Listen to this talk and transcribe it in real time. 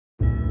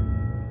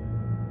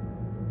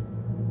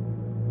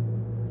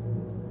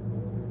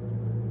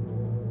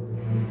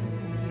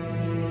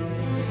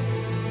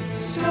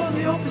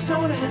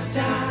persona has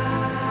died,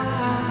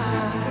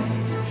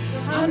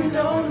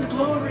 unknown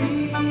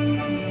glory.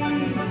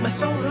 My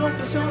solo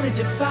persona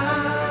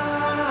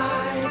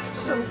defied.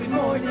 So good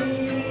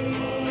morning.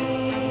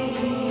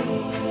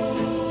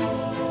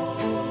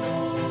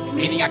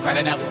 Meaning I cried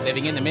enough,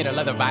 living in the middle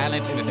of the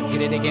violence, innocent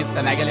pitted against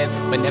the nihilist,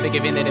 but never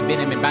giving in to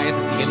venom and bias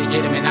is the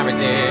illegitimate I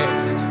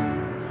resist.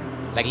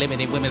 Like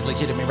limiting women's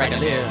legitimate right to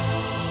live.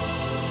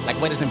 Like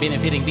what isn't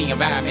benefiting the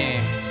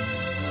environment.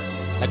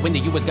 Like when the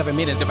US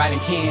government is dividing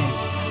kin,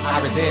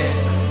 I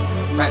resist.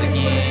 Rise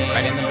again,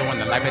 right in the door,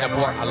 the life of the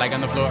poor. I like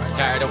on the floor,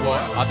 tired of war.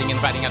 All the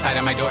infighting outside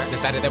of my door. The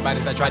side of their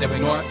bodies I try to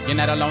ignore. You're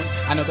not alone.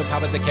 I know the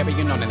powers that carry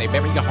you known, and they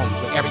bury your homes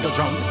with aerial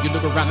drones. You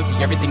look around and see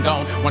everything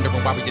gone,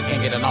 wondering why we just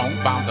can't get along.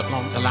 Bombs are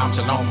flown, salam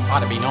shalom.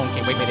 Ought to be known.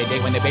 Can't wait for the day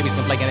when the babies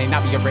can play and they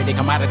not be afraid they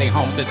come out of their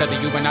homes. To tell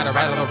you we're not a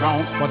right or the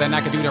wrong. More than I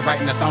could do to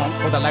write in a song.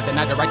 For the life that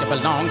not the right to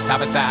belong. Side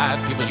by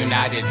side, people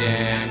united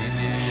in.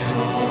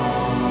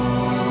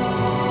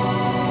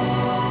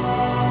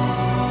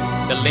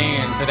 The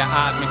lens of the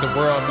eyes make the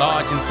world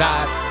large in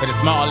size, but it's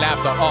small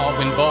after all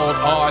when bold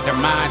are their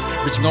minds,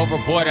 reaching over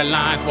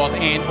borderlines, walls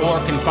and or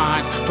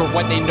confines, toward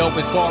what they know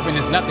is foreign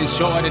is nothing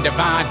short of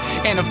divine.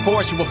 And of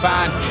course you will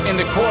find, in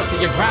the course of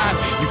your grind,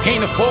 you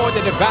can't afford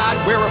to divide,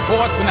 we're a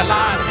force in the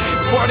line.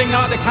 Supporting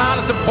all the kind,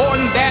 it's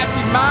important that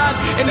we mind,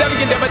 and never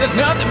get never, there's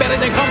nothing better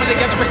than coming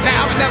together, it's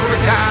now and never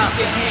is time.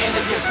 Seek the hand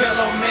of your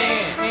fellow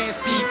man, and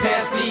see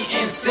past the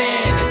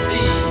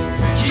insanity.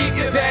 Keep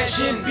your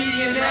passion, be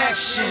in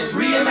action,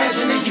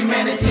 reimagine the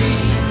humanity.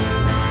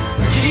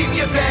 Keep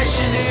your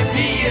passion and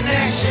be in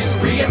action,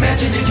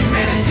 reimagine the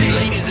humanity.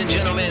 Ladies and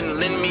gentlemen,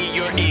 lend me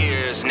your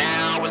ears.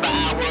 Now is the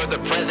hour, the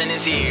present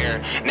is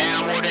here.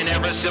 Now more than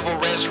ever, civil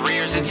rights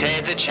rears its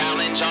head to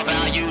challenge our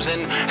values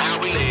and how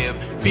we live.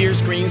 Fear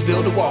screams,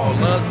 build a wall.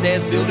 Love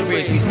says, build a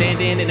bridge. We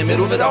standing in the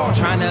middle of it all,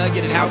 trying to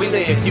get it how we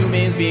live.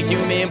 Humans being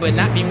human, but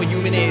not being what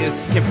human is.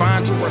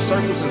 Confined to our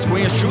circles and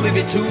squares, truly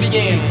bit to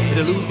begin.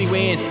 It'll lose me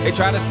when they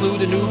try to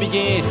exclude the new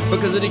begin.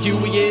 Because of the who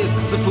we is,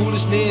 some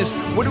foolishness.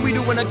 What do we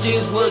do when our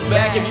kids look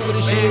back? If you were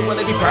the shit, will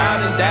they be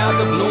proud and down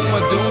to bloom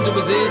or doomed to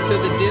resist to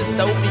the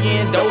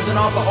dystopian? Dozing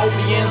off of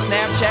opium,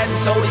 Snapchatting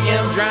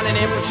sodium, drowning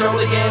in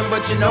petroleum.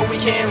 But you know we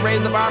can't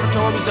raise the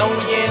vibratory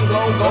zodium.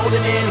 Glow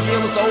golden in,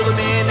 heal us older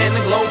men and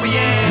the globe we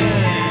in.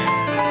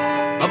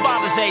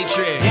 Abolish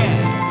hatred,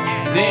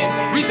 then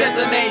reset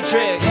the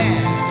matrix.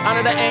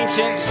 Honor the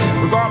ancients,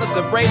 regardless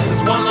of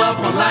races. One love,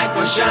 one light,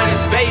 one shine is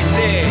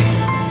basic.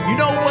 You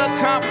know what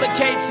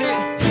complicates it?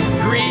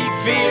 Greed,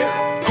 fear,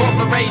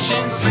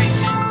 corporations.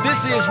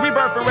 This is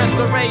rebirth and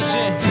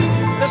restoration.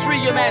 Let's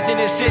reimagine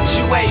this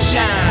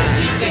situation.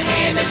 Seek the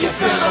hand of your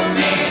fellow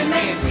man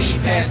and see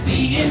past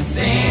the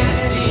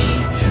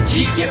insanity.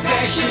 Keep your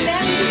passion,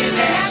 be in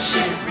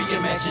action.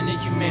 Reimagine the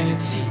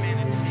humanity.